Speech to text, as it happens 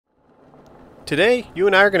Today, you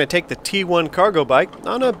and I are going to take the T1 cargo bike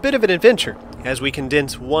on a bit of an adventure as we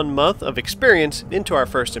condense 1 month of experience into our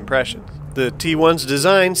first impressions. The T1's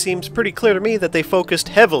design seems pretty clear to me that they focused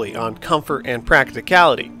heavily on comfort and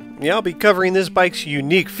practicality. Yeah, I'll be covering this bike's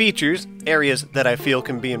unique features, areas that I feel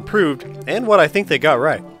can be improved, and what I think they got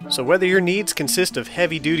right. So whether your needs consist of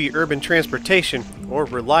heavy-duty urban transportation or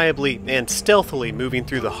reliably and stealthily moving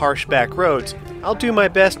through the harsh back roads, I'll do my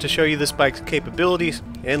best to show you this bike's capabilities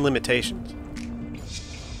and limitations.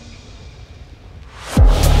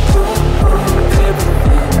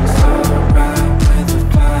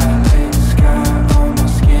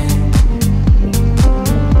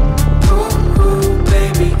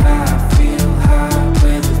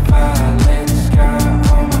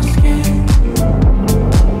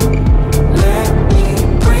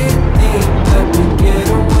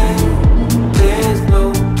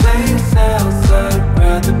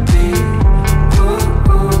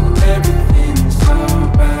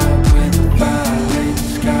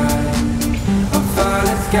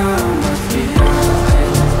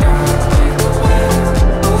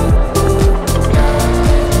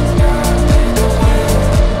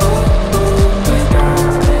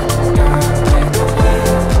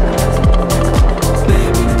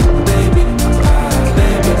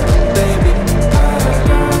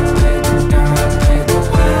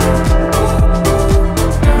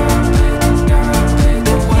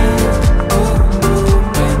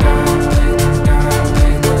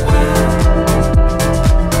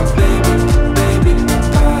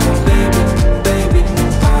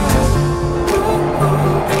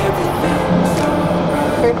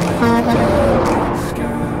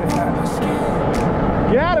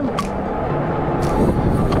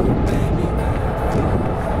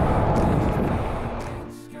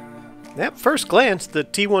 At first glance, the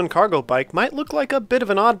T1 cargo bike might look like a bit of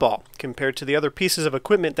an oddball compared to the other pieces of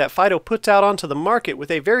equipment that Fiido puts out onto the market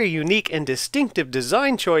with a very unique and distinctive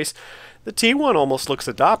design choice. The T1 almost looks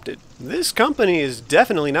adopted. This company is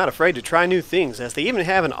definitely not afraid to try new things, as they even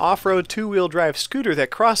have an off-road two-wheel drive scooter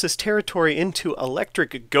that crosses territory into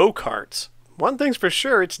electric go-karts. One thing's for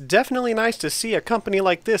sure, it's definitely nice to see a company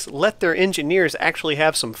like this let their engineers actually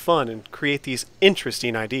have some fun and create these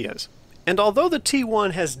interesting ideas. And although the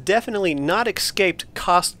T1 has definitely not escaped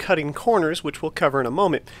cost-cutting corners, which we'll cover in a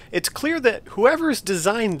moment, it's clear that whoever's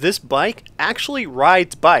designed this bike actually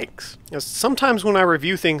rides bikes. Sometimes when I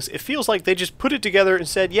review things, it feels like they just put it together and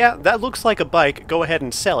said, yeah, that looks like a bike, go ahead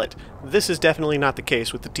and sell it. This is definitely not the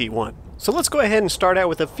case with the T1. So let's go ahead and start out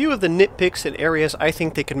with a few of the nitpicks and areas I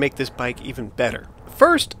think they could make this bike even better.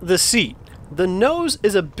 First, the seat. The nose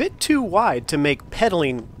is a bit too wide to make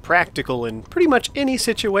pedaling practical in pretty much any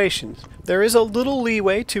situations. There is a little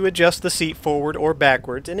leeway to adjust the seat forward or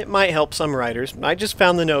backwards, and it might help some riders. I just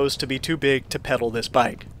found the nose to be too big to pedal this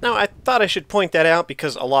bike. Now, I thought I should point that out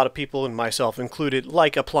because a lot of people, and myself included,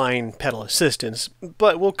 like applying pedal assistance,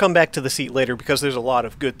 but we'll come back to the seat later because there's a lot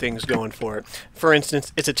of good things going for it. For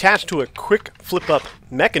instance, it's attached to a quick flip-up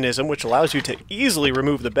mechanism which allows you to easily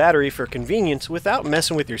remove the battery for convenience without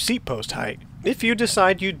messing with your seat post height. If you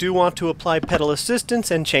decide you do want to apply pedal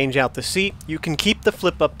assistance and change out the seat, you can keep the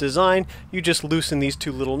flip-up design. You just loosen these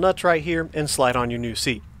two little nuts right here and slide on your new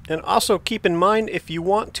seat. And also keep in mind, if you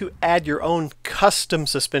want to add your own custom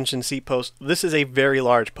suspension seat post, this is a very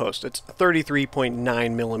large post. It's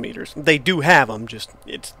 33.9 millimeters. They do have them, just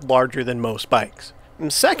it's larger than most bikes.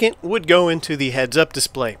 And second would go into the heads-up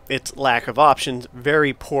display. Its lack of options,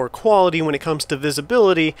 very poor quality when it comes to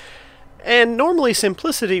visibility, and normally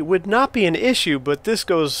simplicity would not be an issue, but this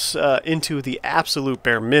goes into the absolute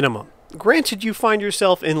bare minimum. Granted, you find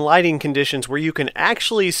yourself in lighting conditions where you can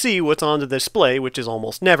actually see what's on the display, which is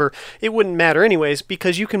almost never. It wouldn't matter anyways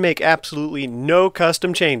because you can make absolutely no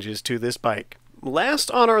custom changes to this bike.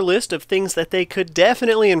 Last on our list of things that they could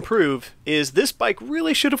definitely improve is this bike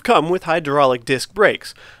really should have come with hydraulic disc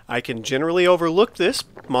brakes. I can generally overlook this.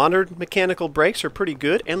 Modern mechanical brakes are pretty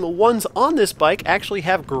good, and the ones on this bike actually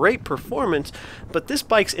have great performance, but this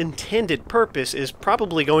bike's intended purpose is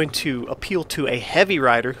probably going to appeal to a heavy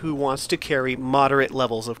rider who wants to carry moderate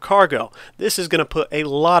levels of cargo. This is going to put a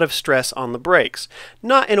lot of stress on the brakes.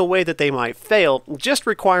 Not in a way that they might fail, just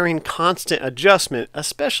requiring constant adjustment,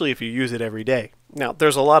 especially if you use it every day. Now,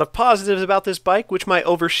 there's a lot of positives about this bike which might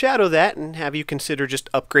overshadow that and have you consider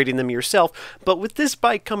just upgrading them yourself, but with this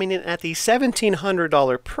bike coming in at the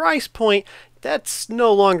 $1,700 price point, that's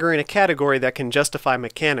no longer in a category that can justify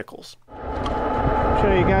mechanicals.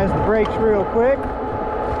 Show you guys the brakes real quick.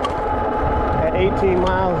 At 18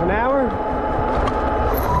 miles an hour.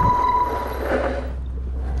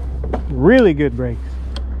 Really good brakes.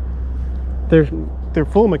 They're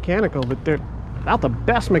full mechanical, but About the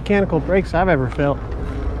best mechanical brakes I've ever felt.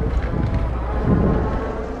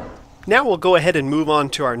 Now we'll go ahead and move on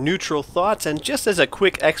to our neutral thoughts, and just as a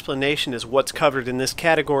quick explanation as what's covered in this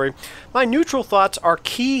category, my neutral thoughts are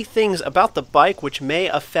key things about the bike which may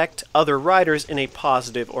affect other riders in a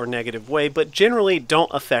positive or negative way, but generally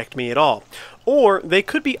don't affect me at all. Or they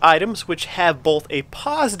could be items which have both a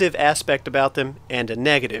positive aspect about them and a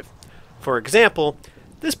negative. For example,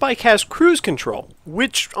 this bike has cruise control,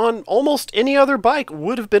 which on almost any other bike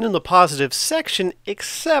would have been in the positive section,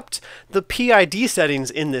 except the PID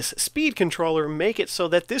settings in this speed controller make it so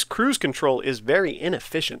that this cruise control is very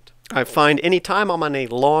inefficient. I find anytime I'm on a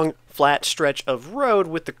long, flat stretch of road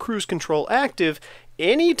with the cruise control active,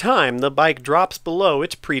 anytime the bike drops below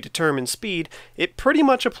its predetermined speed, it pretty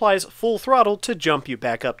much applies full throttle to jump you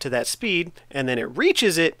back up to that speed, and then it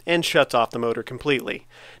reaches it and shuts off the motor completely.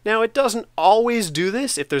 Now, it doesn't always do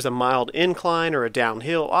this. If there's a mild incline or a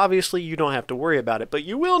downhill, obviously you don't have to worry about it, but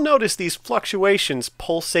you will notice these fluctuations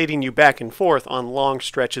pulsating you back and forth on long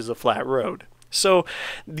stretches of flat road. So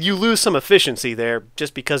you lose some efficiency there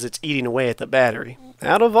just because it's eating away at the battery.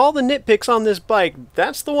 Out of all the nitpicks on this bike,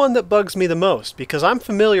 that's the one that bugs me the most, because I'm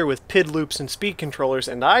familiar with PID loops and speed controllers,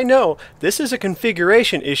 and I know this is a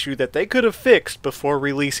configuration issue that they could have fixed before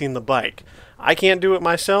releasing the bike. I can't do it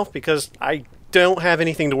myself because I don't have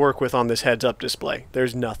anything to work with on this heads-up display.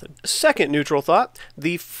 There's nothing. Second neutral thought,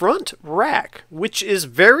 the front rack, which is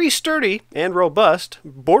very sturdy and robust,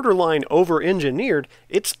 borderline over-engineered,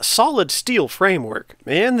 it's solid steel framework,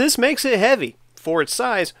 and this makes it heavy. For its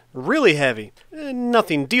size, really heavy.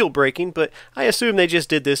 Nothing deal-breaking, but I assume they just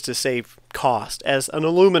did this to save cost, as an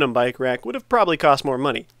aluminum bike rack would have probably cost more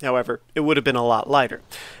money. However, it would have been a lot lighter.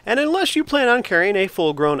 And unless you plan on carrying a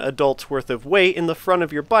full-grown adult's worth of weight in the front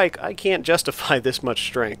of your bike, I can't justify this much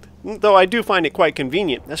strength. Though I do find it quite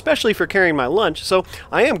convenient, especially for carrying my lunch, so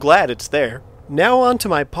I am glad it's there. Now on to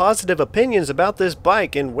my positive opinions about this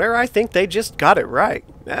bike and where I think they just got it right.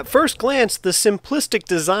 At first glance, the simplistic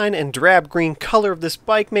design and drab green color of this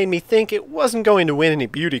bike made me think it wasn't going to win any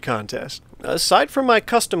beauty contest. Aside from my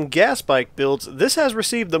custom gas bike builds, this has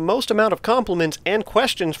received the most amount of compliments and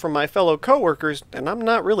questions from my fellow coworkers, and I'm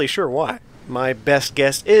not really sure why. My best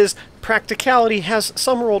guess is practicality has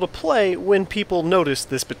some role to play when people notice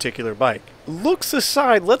this particular bike. Looks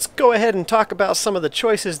aside, let's go ahead and talk about some of the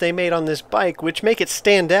choices they made on this bike which make it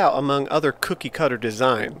stand out among other cookie-cutter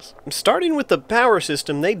designs. Starting with the power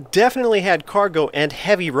system, they definitely had cargo and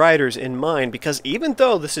heavy riders in mind, because even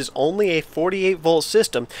though this is only a 48-volt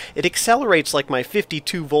system, it accelerates like my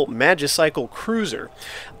 52-volt Magicycle Cruiser.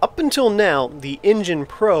 Up until now, the Engine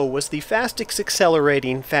Pro was the fastest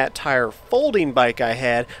accelerating fat tire folding bike I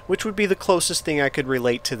had, which would be the closest thing I could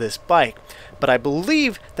relate to this bike. But I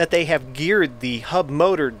believe that they have geared the hub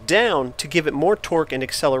motor down to give it more torque and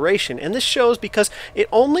acceleration, and this shows because it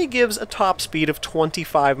only gives a top speed of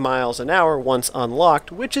 25 miles an hour once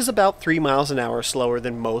unlocked, which is about 3 miles an hour slower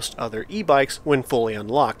than most other e-bikes when fully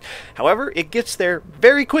unlocked. However, it gets there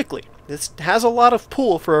very quickly. This has a lot of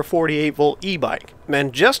pull for a 48-volt e-bike.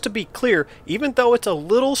 And just to be clear, even though it's a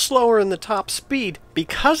little slower in the top speed,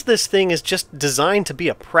 because this thing is just designed to be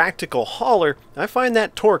a practical hauler, I find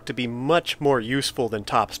that torque to be much more useful than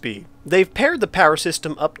top speed. They've paired the power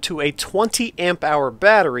system up to a 20 amp hour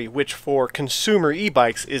battery, which for consumer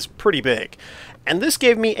e-bikes is pretty big. And this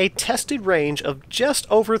gave me a tested range of just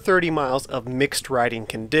over 30 miles of mixed riding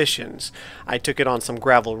conditions. I took it on some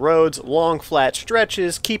gravel roads, long flat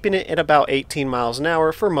stretches, keeping it at about 18 miles an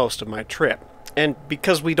hour for most of my trip. And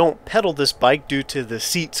because we don't pedal this bike due to the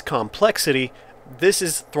seat's complexity, this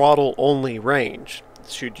is throttle only range.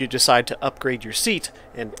 Should you decide to upgrade your seat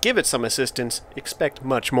and give it some assistance, expect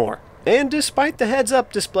much more. And despite the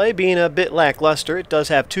heads-up display being a bit lackluster, it does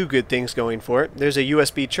have two good things going for it. There's a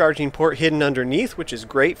USB charging port hidden underneath, which is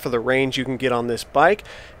great for the range you can get on this bike.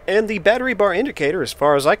 And the battery bar indicator, as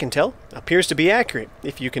far as I can tell, appears to be accurate,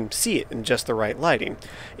 if you can see it in just the right lighting.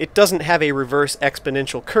 It doesn't have a reverse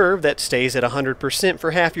exponential curve that stays at 100%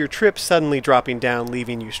 for half your trip, suddenly dropping down,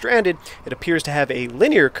 leaving you stranded. It appears to have a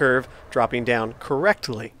linear curve, dropping down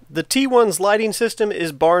correctly. The T1's lighting system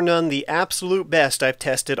is bar none the absolute best I've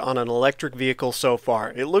tested on an electric vehicle so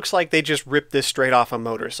far. It looks like they just ripped this straight off a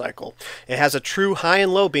motorcycle. It has a true high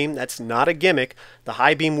and low beam, that's not a gimmick. The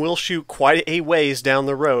high beam will shoot quite a ways down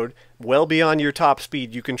the road, well beyond your top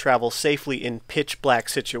speed. You can travel safely in pitch black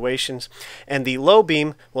situations, and the low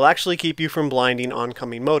beam will actually keep you from blinding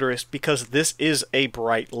oncoming motorists because this is a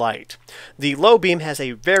bright light. The low beam has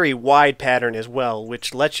a very wide pattern as well,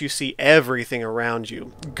 which lets you see everything around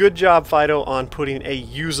you. Good job, Fiido, on putting a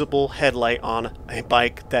usable headlight on a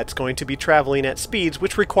bike that's going to be traveling at speeds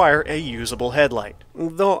which require a usable headlight.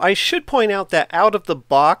 Though I should point out that out of the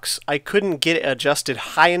box, I couldn't get it adjusted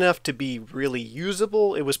high enough to be really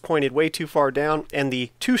usable. It was pointed way too far down, and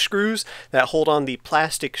the two screws that hold on the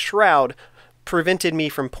plastic shroud prevented me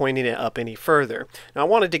from pointing it up any further. Now I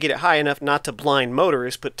wanted to get it high enough not to blind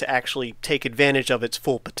motorists, but to actually take advantage of its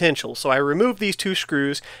full potential. So I removed these two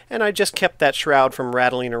screws, and I just kept that shroud from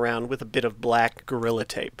rattling around with a bit of black Gorilla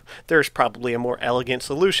Tape. There's probably a more elegant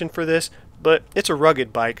solution for this, but it's a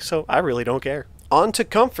rugged bike, so I really don't care. On to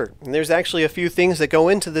comfort, and there's actually a few things that go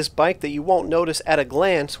into this bike that you won't notice at a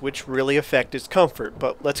glance which really affect its comfort,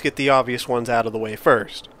 but let's get the obvious ones out of the way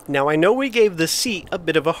first. Now I know we gave the seat a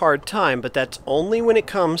bit of a hard time, but that's only when it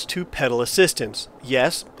comes to pedal assistance.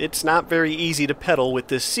 Yes, it's not very easy to pedal with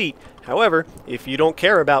this seat. However, if you don't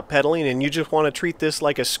care about pedaling and you just want to treat this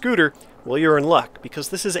like a scooter, well, you're in luck, because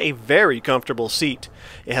this is a very comfortable seat.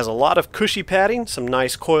 It has a lot of cushy padding, some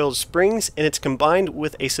nice coiled springs, and it's combined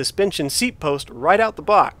with a suspension seat post right out the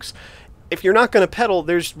box. If you're not going to pedal,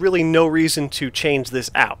 there's really no reason to change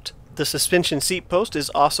this out. The suspension seat post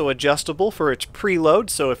is also adjustable for its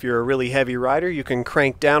preload, so if you're a really heavy rider, you can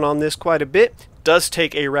crank down on this quite a bit. It does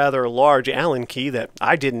take a rather large Allen key that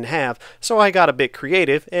I didn't have, so I got a bit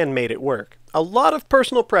creative and made it work. A lot of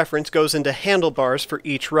personal preference goes into handlebars for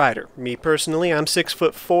each rider. Me personally, I'm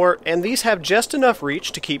 6'4", and these have just enough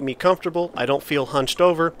reach to keep me comfortable, I don't feel hunched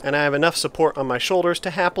over, and I have enough support on my shoulders to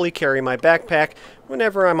happily carry my backpack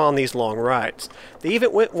whenever I'm on these long rides. They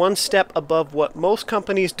even went one step above what most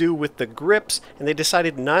companies do with the grips, and they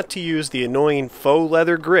decided not to use the annoying faux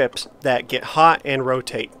leather grips that get hot and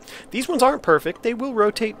rotate. These ones aren't perfect, they will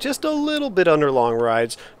rotate just a little bit under long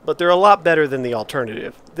rides, but they're a lot better than the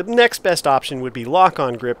alternative. The next best option would be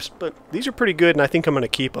lock-on grips, but these are pretty good and I think I'm going to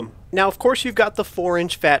keep them. Now of course you've got the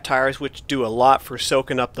 4-inch fat tires, which do a lot for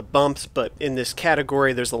soaking up the bumps, but in this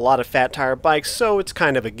category there's a lot of fat tire bikes, so it's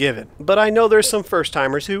kind of a given. But I know there's some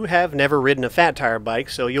first-timers who have never ridden a fat tire bike,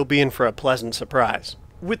 so you'll be in for a pleasant surprise.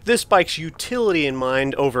 With this bike's utility in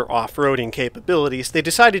mind over off-roading capabilities, they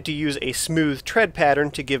decided to use a smooth tread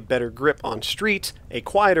pattern to give better grip on streets, a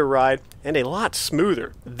quieter ride, and a lot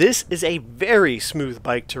smoother. This is a very smooth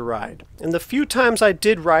bike to ride. And the few times I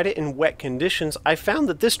did ride it in wet conditions, I found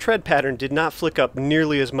that this tread pattern did not flick up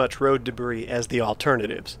nearly as much road debris as the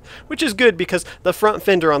alternatives. Which is good because the front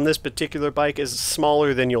fender on this particular bike is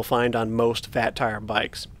smaller than you'll find on most fat tire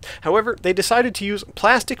bikes. However, they decided to use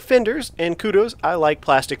plastic fenders, and kudos, I like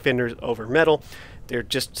plastic fenders over metal. They're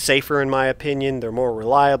just safer in my opinion, they're more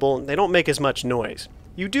reliable, and they don't make as much noise.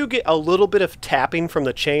 You do get a little bit of tapping from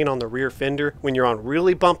the chain on the rear fender when you're on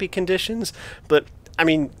really bumpy conditions, but I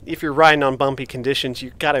mean, if you're riding on bumpy conditions,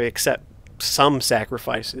 you gotta accept some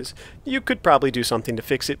sacrifices. You could probably do something to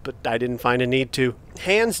fix it, but I didn't find a need to.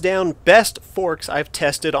 Hands down, best forks I've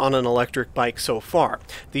tested on an electric bike so far.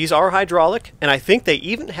 These are hydraulic, and I think they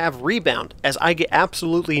even have rebound, as I get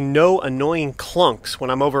absolutely no annoying clunks when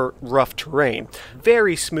I'm over rough terrain.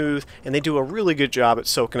 Very smooth, and they do a really good job at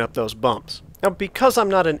soaking up those bumps. Now, because I'm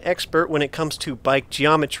not an expert when it comes to bike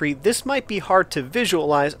geometry, this might be hard to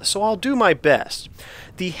visualize, so I'll do my best.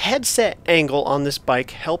 The headset angle on this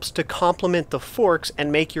bike helps to complement the forks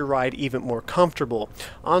and make your ride even more comfortable.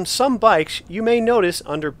 On some bikes, you may notice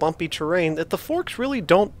under bumpy terrain that the forks really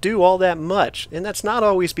don't do all that much, and that's not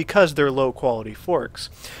always because they're low quality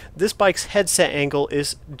forks. This bike's headset angle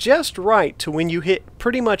is just right to when you hit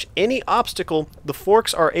pretty much any obstacle, the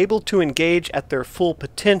forks are able to engage at their full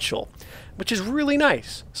potential, which is really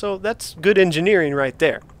nice. So that's good engineering right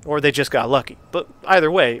there. Or they just got lucky. But either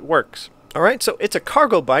way, it works. Alright, so it's a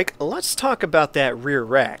cargo bike. Let's talk about that rear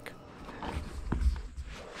rack.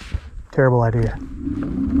 Terrible idea.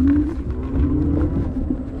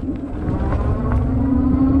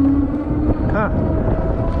 Huh.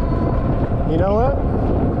 You know what?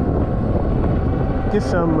 Get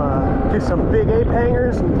some big ape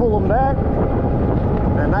hangers and pull them back.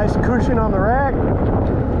 A nice cushion on the rack.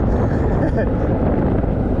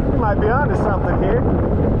 You might be onto something here.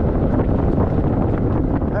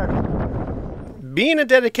 Being a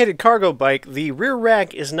dedicated cargo bike, the rear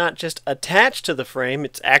rack is not just attached to the frame,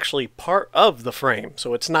 it's actually part of the frame.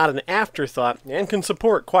 So it's not an afterthought and can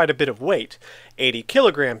support quite a bit of weight. 80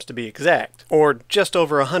 kilograms to be exact. Or just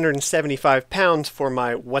over 175 pounds for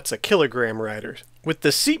my what's a kilogram riders. With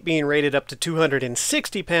the seat being rated up to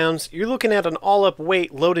 260 pounds, you're looking at an all-up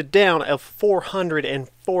weight loaded down of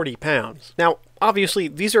 440 pounds. Now, obviously,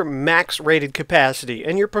 these are max rated capacity,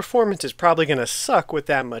 and your performance is probably going to suck with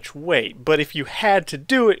that much weight, but if you had to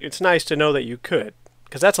do it, it's nice to know that you could,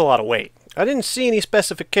 because that's a lot of weight. I didn't see any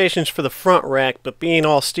specifications for the front rack, but being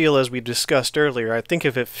all steel as we discussed earlier, I think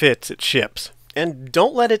if it fits, it ships. And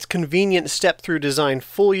don't let its convenient step-through design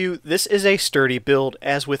fool you. This is a sturdy build,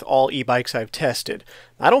 as with all e-bikes I've tested.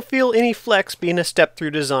 I don't feel any flex being a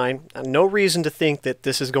step-through design, and no reason to think that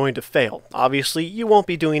this is going to fail. Obviously, you won't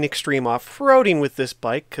be doing extreme off-roading with this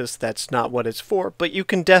bike, because that's not what it's for, but you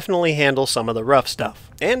can definitely handle some of the rough stuff.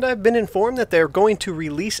 And I've been informed that they're going to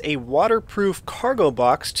release a waterproof cargo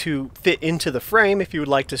box to fit into the frame if you would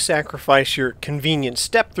like to sacrifice your convenient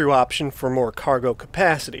step-through option for more cargo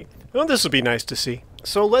capacity. Well, this will be nice to see.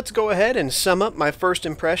 So let's go ahead and sum up my first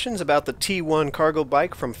impressions about the T1 cargo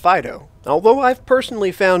bike from Fiido. Although I've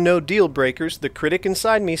personally found no deal breakers, the critic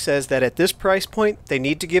inside me says that at this price point, they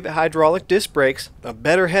need to give it hydraulic disc brakes, a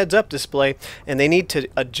better heads-up display, and they need to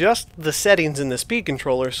adjust the settings in the speed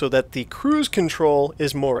controller so that the cruise control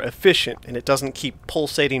is more efficient and it doesn't keep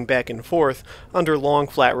pulsating back and forth under long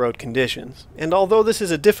flat road conditions. And although this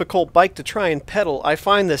is a difficult bike to try and pedal, I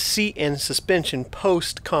find the seat and suspension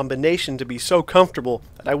post combination to be so comfortable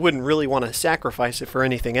that I wouldn't really want to sacrifice it for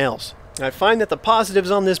anything else. I find that the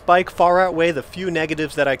positives on this bike far outweigh the few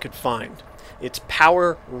negatives that I could find. Its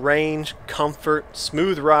power, range, comfort,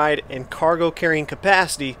 smooth ride, and cargo carrying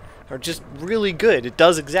capacity are just really good. It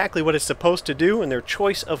does exactly what it's supposed to do, and their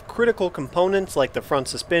choice of critical components like the front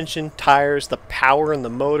suspension, tires, the power in the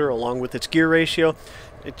motor along with its gear ratio,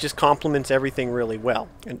 it just complements everything really well.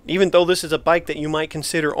 And even though this is a bike that you might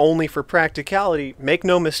consider only for practicality, make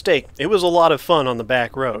no mistake, it was a lot of fun on the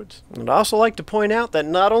back roads. And I'd also like to point out that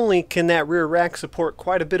not only can that rear rack support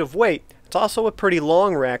quite a bit of weight, it's also a pretty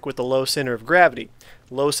long rack with a low center of gravity.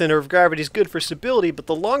 Low center of gravity is good for stability, but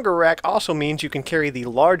the longer rack also means you can carry the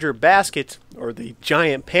larger baskets or the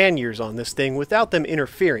giant panniers on this thing without them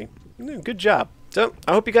interfering. Good job. So,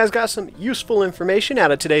 I hope you guys got some useful information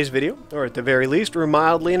out of today's video, or at the very least, were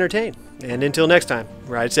mildly entertained. And until next time,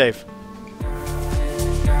 ride safe.